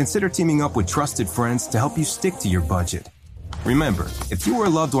and consider teaming up with trusted friends to help you stick to your budget. Remember, if you or a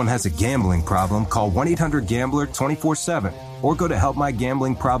loved one has a gambling problem, call 1-800-GAMBLER 24/7 or go to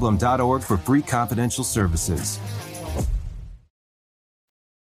helpmygamblingproblem.org for free confidential services.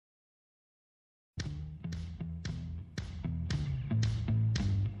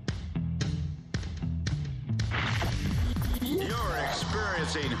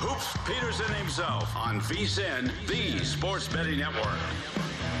 Hoops Peterson himself on VSiN, the Sports Betting Network.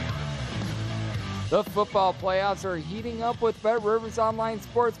 The football playoffs are heating up with BetRivers Online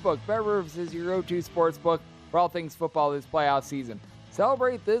Sportsbook. BetRivers is your go-to sportsbook for all things football this playoff season.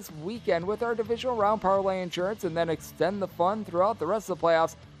 Celebrate this weekend with our divisional round parlay insurance and then extend the fun throughout the rest of the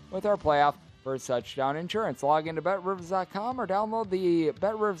playoffs with our playoff first touchdown insurance. Log into BetRivers.com or download the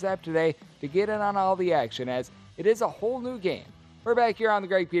BetRivers app today to get in on all the action, as it is a whole new game. We're back here on the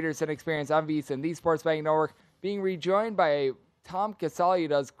Greg Peterson Experience on VSiN, the Sports Betting Network, being rejoined by Tom Casale, who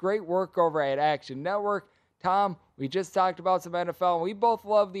does great work over at Action Network. Tom, we just talked about some NFL, and we both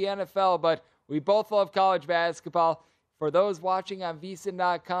love the NFL, but we both love college basketball. For those watching on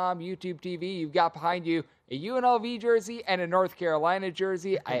VSiN.com, YouTube TV, you've got behind you a UNLV jersey and a North Carolina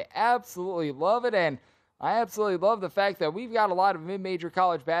jersey. I absolutely love it, and I absolutely love the fact that we've got a lot of mid-major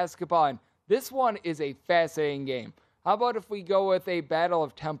college basketball, and this one is a fascinating game. How about if we go with a battle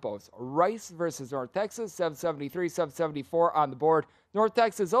of tempos? Rice versus North Texas, 773, 774 on the board. North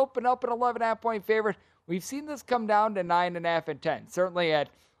Texas open up an 11.5-point favorite. We've seen this come down to 9.5 and 10. Certainly at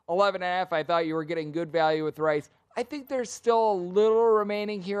 11.5, I thought you were getting good value with Rice. I think there's still a little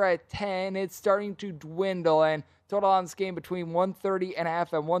remaining here at 10. It's starting to dwindle, and total on this game between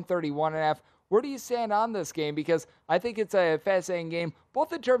 130.5 and 131.5. Where do you stand on this game? Because I think it's a fascinating game,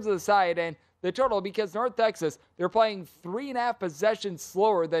 both in terms of the side and the total, because North Texas, they're playing 3.5 possessions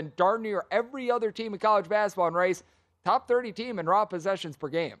slower than darn near every other team in college basketball, and Rice, top 30 team in raw possessions per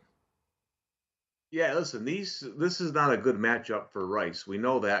game. Yeah, listen, this is not a good matchup for Rice. We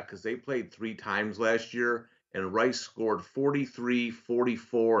know that because they played 3 times last year and Rice scored 43,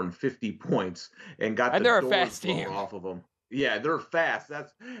 44, and 50 points and got and the they're a doors fast blown team off of them. Yeah, they're fast.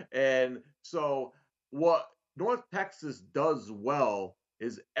 And so what North Texas does well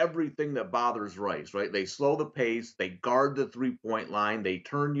is everything that bothers Rice, right? They slow the pace, they guard the 3-point line, they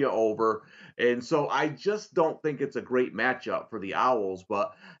turn you over. And so I just don't think it's a great matchup for the Owls.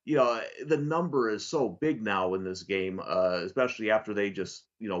 But, the number is so big now in this game, especially after they just,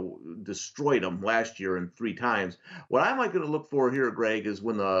 destroyed them last year in 3 times. What I might going to look for here, Greg, is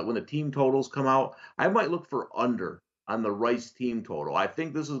when the team totals come out, I might look for under on the Rice team total. I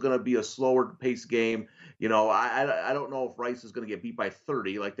think this is going to be a slower pace game. I don't know if Rice is going to get beat by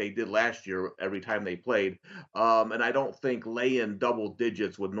 30 like they did last year every time they played. And I don't think laying double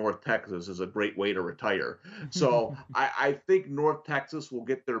digits with North Texas is a great way to retire. So I think North Texas will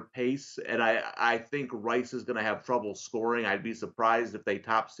get their pace, and I think Rice is going to have trouble scoring. I'd be surprised if they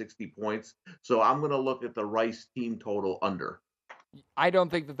top 60 points. So I'm going to look at the Rice team total under. I don't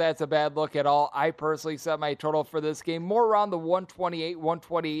think that that's a bad look at all. I personally set my total for this game more around the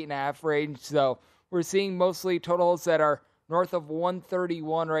 128.5 range. So we're seeing mostly totals that are north of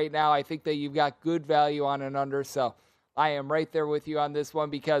 131 right now. I think that you've got good value on an under. So I am right there with you on this one,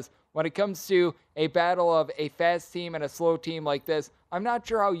 because when it comes to a battle of a fast team and a slow team like this, I'm not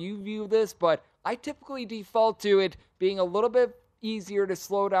sure how you view this, but I typically default to it being a little bit easier to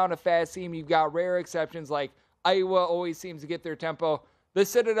slow down a fast team. You've got rare exceptions like Iowa always seems to get their tempo. The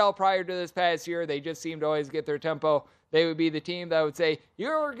Citadel prior to this past year, they just seem to always get their tempo. They would be the team that would say,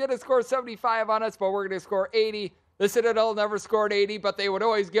 you're going to score 75 on us, but we're going to score 80. The Citadel never scored 80, but they would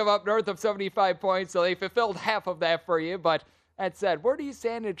always give up north of 75 points, so they fulfilled half of that for you. But that said, where do you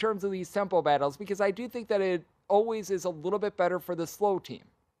stand in terms of these tempo battles? Because I do think that it always is a little bit better for the slow team.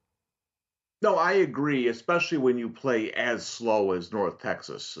 No, I agree, especially when you play as slow as North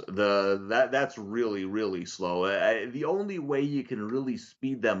Texas. That's really, really slow. The only way you can really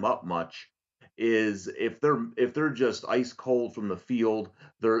speed them up much is if they're just ice cold from the field.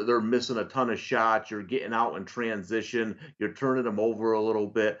 They're missing a ton of shots. You're getting out in transition. You're turning them over a little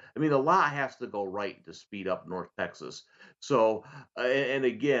bit. I mean, a lot has to go right to speed up North Texas. So, and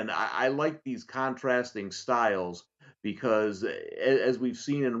again, I like these contrasting styles, because as we've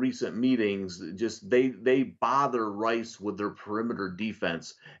seen in recent meetings, just they bother Rice with their perimeter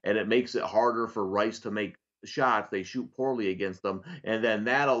defense, and it makes it harder for Rice to make shots. They shoot poorly against them, and then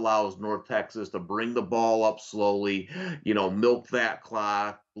that allows North Texas to bring the ball up slowly, milk that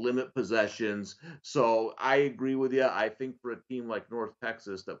clock, limit possessions. So I agree with you. I think for a team like North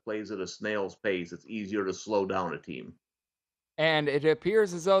Texas that plays at a snail's pace, it's easier to slow down a team. And it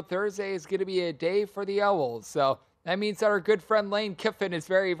appears as though Thursday is going to be a day for the Owls. So that means that our good friend Lane Kiffin is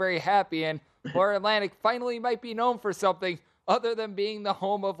very, very happy. And Florida Atlantic finally might be known for something other than being the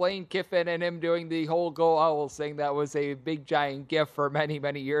home of Lane Kiffin and him doing the whole Go Owls thing. That was a big, giant gift for many,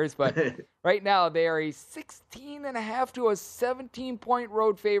 many years. But right now, they are a 16.5 to a 17-point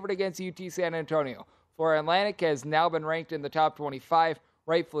road favorite against UT San Antonio. Florida Atlantic has now been ranked in the top 25,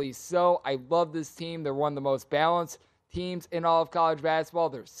 rightfully so. I love this team. They're one of the most balanced teams in all of college basketball.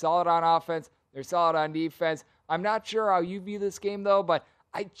 They're solid on offense. They're solid on defense. I'm not sure how you view this game, though, but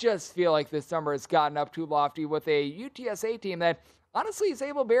I just feel like this number has gotten up too lofty with a UTSA team that honestly is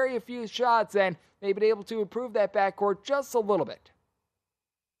able to bury a few shots, and they've been able to improve that backcourt just a little bit.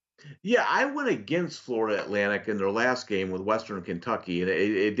 Yeah, I went against Florida Atlantic in their last game with Western Kentucky, and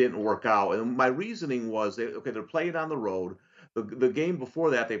it didn't work out. And my reasoning was, they're playing on the road. The game before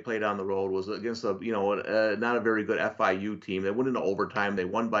that they played on the road was against not a very good FIU team. They went into overtime. They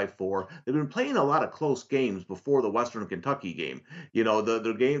won by 4. They've been playing a lot of close games before the Western Kentucky game.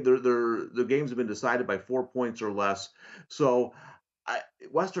 Their games have been decided by 4 points or less. So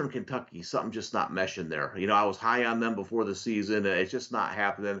Western Kentucky, something just not meshing there. I was high on them before the season, and it's just not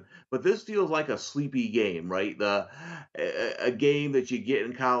happening. But this feels like a sleepy game, right? A game that you get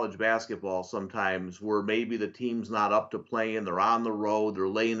in college basketball sometimes, where maybe the team's not up to playing. They're on the road. They're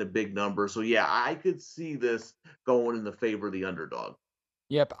laying a big number. So yeah, I could see this going in the favor of the underdog.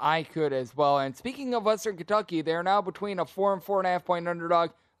 Yep, I could as well. And speaking of Western Kentucky, they're now between a 4 and 4.5 point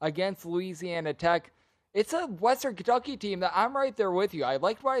underdog against Louisiana Tech. It's a Western Kentucky team that I'm right there with you. I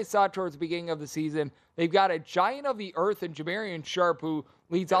liked what I saw towards the beginning of the season. They've got a giant of the earth in Jamarian Sharp, who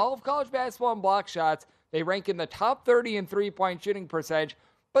leads all of college basketball in block shots. They rank in the top 30 in three-point shooting percentage,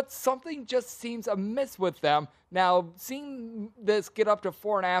 but something just seems amiss with them. Now, seeing this get up to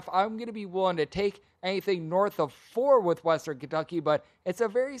 4.5, I'm going to be willing to take anything north of 4 with Western Kentucky, but it's a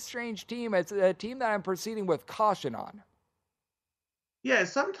very strange team. It's a team that I'm proceeding with caution on. Yeah,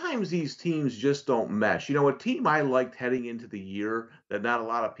 sometimes these teams just don't mesh. You know, a team I liked heading into the year that not a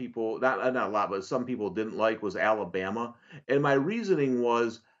lot of people, not a lot, but some people didn't like was Alabama. And my reasoning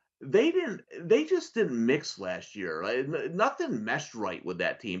was they just didn't mix last year. Like, nothing meshed right with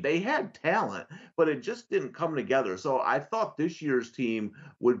that team. They had talent, but it just didn't come together. So I thought this year's team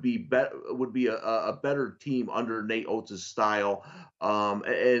would be a better team under Nate Oates' style.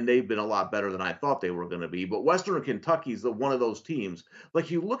 And they've been a lot better than I thought they were going to be. But Western Kentucky is one of those teams.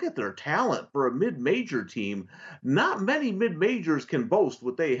 Like, you look at their talent for a mid-major team, not many mid-majors can boast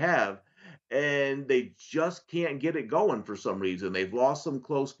what they have, and they just can't get it going for some reason. They've lost some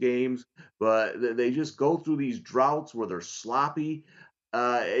close games, but they just go through these droughts where they're sloppy.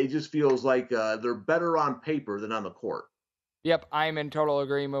 It just feels like they're better on paper than on the court. Yep, I'm in total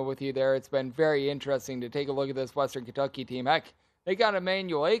agreement with you there. It's been very interesting to take a look at this Western Kentucky team. Heck, they got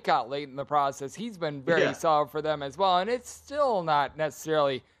Emmanuel Acott late in the process. He's been very solid for them as well, and it's still not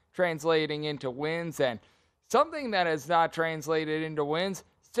necessarily translating into wins. And something that has not translated into wins,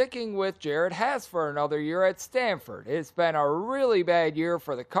 sticking with Jared Haas for another year at Stanford. It's been a really bad year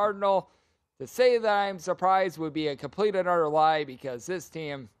for the Cardinal. To say that I'm surprised would be a complete and utter lie, because this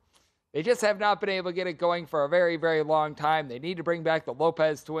team, they just have not been able to get it going for a very, very long time. They need to bring back the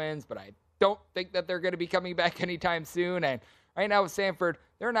Lopez twins, but I don't think that they're going to be coming back anytime soon. And right now with Stanford,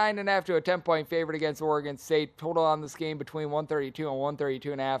 they're 9.5 to a 10-point favorite against Oregon State. Total on this game between 132 and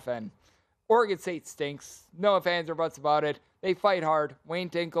 132.5. And Oregon State stinks. No ifs, ands, or buts about it. They fight hard.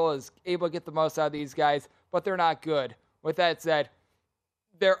 Wayne Tinkle is able to get the most out of these guys, but they're not good. With that said,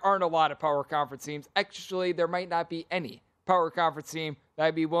 there aren't a lot of power conference teams. Actually, there might not be any power conference team that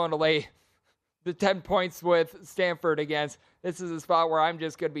I'd be willing to lay the 10 points with Stanford against. This is a spot where I'm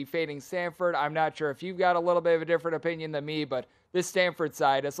just going to be fading Stanford. I'm not sure if you've got a little bit of a different opinion than me, but this Stanford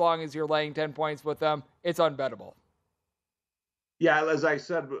side, as long as you're laying 10 points with them, it's unbettable. Yeah, as I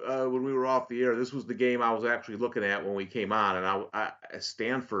said when we were off the air, this was the game I was actually looking at when we came on, and I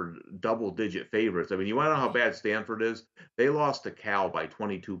Stanford double-digit favorites. I mean, you want to know how bad Stanford is? They lost to Cal by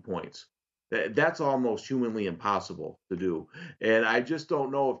 22 points. That's almost humanly impossible to do. And I just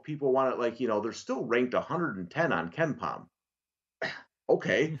don't know if people want it, they're still ranked 110 on KenPom.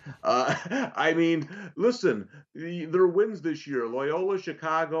 Okay. I mean, listen, their wins this year, Loyola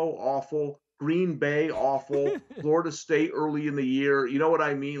Chicago, awful. Green Bay, awful. Florida State early in the year. You know what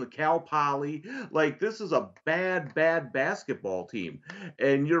I mean? Cal Poly. This is a bad, bad basketball team.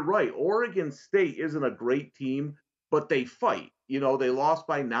 And you're right. Oregon State isn't a great team, but they fight. They lost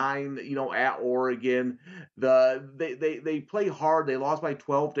by 9, at Oregon. They play hard. They lost by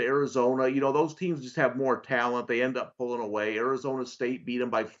 12 to Arizona. Those teams just have more talent. They end up pulling away. Arizona State beat them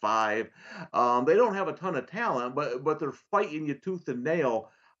by 5. They don't have a ton of talent, but they're fighting you tooth and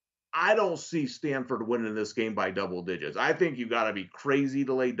nail. I don't see Stanford winning this game by double digits. I think you got to be crazy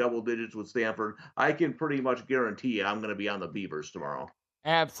to lay double digits with Stanford. I can pretty much guarantee you I'm going to be on the Beavers tomorrow.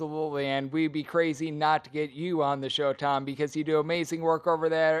 Absolutely, and we'd be crazy not to get you on the show, Tom, because you do amazing work over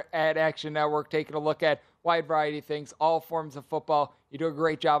there at Action Network, taking a look at wide variety of things, all forms of football. You do a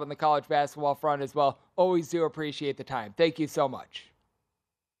great job on the college basketball front as well. Always do appreciate the time. Thank you so much.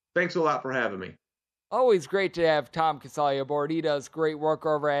 Thanks a lot for having me. Always great to have Tom Casale aboard. He does great work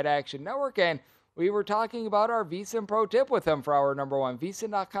over at Action Network, and we were talking about our VSiN Pro Tip with him for hour number 1.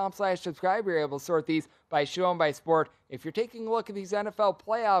 VSiN.com/subscribe. You're able to sort these by show and by sport. If you're taking a look at these NFL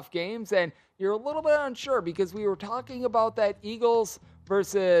playoff games and you're a little bit unsure because we were talking about that Eagles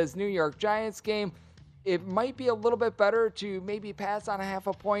versus New York Giants game, it might be a little bit better to maybe pass on a half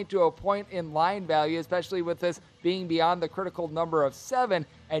a point to a point in line value, especially with this being beyond the critical number of 7,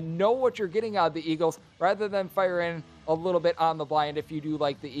 and know what you're getting out of the Eagles rather than fire in a little bit on the blind if you do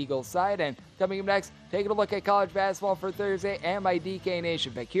like the Eagles side. And coming up next, taking a look at college basketball for Thursday and my DK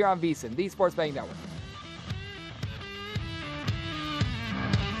Nation pick here on VSiN, the Sports Betting Network.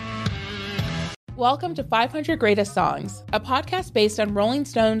 Welcome to 500 Greatest Songs, a podcast based on Rolling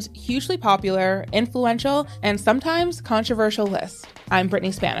Stone's hugely popular, influential, and sometimes controversial list. I'm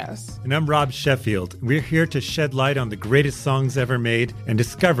Brittany Spanos. And I'm Rob Sheffield. We're here to shed light on the greatest songs ever made and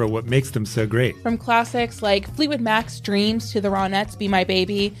discover what makes them so great. From classics like Fleetwood Mac's Dreams to the Ronettes' Be My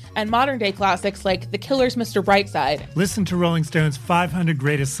Baby, and modern-day classics like The Killer's Mr. Brightside. Listen to Rolling Stone's 500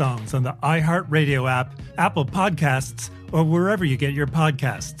 Greatest Songs on the iHeartRadio app, Apple Podcasts, or wherever you get your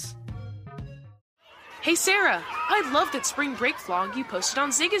podcasts. Hey Sarah, I love that spring break vlog you posted on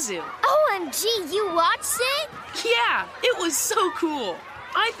Zigazoo. OMG, you watched it? Yeah, it was so cool.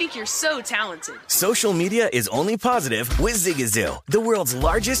 I think you're so talented. Social media is only positive with Zigazoo, the world's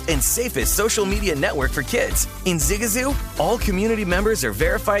largest and safest social media network for kids. In Zigazoo, all community members are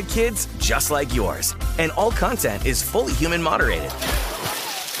verified kids just like yours. And all content is fully human moderated.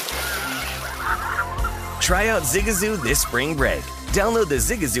 Try out Zigazoo this spring break. Download the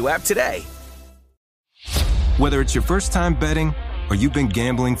Zigazoo app today. Whether it's your first time betting or you've been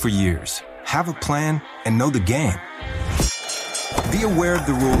gambling for years, have a plan and know the game. Be aware of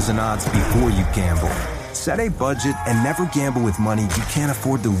the rules and odds before you gamble. Set a budget and never gamble with money you can't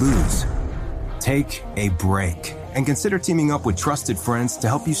afford to lose. Take a break and consider teaming up with trusted friends to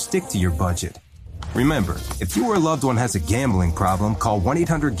help you stick to your budget. Remember, if you or a loved one has a gambling problem, call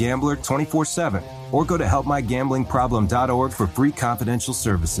 1-800-GAMBLER 24/7 or go to helpmygamblingproblem.org for free confidential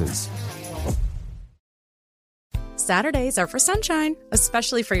services. Saturdays are for sunshine,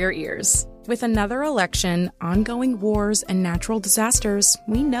 especially for your ears. With another election, ongoing wars, and natural disasters,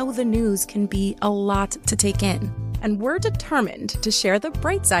 we know the news can be a lot to take in. And we're determined to share the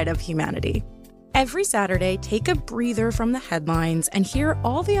bright side of humanity. Every Saturday, take a breather from the headlines and hear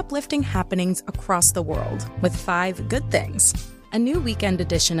all the uplifting happenings across the world with 5 Good Things, a new weekend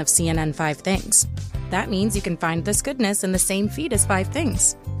edition of CNN 5 Things. That means you can find this goodness in the same feed as 5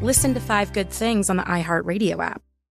 Things. Listen to 5 Good Things on the iHeartRadio app,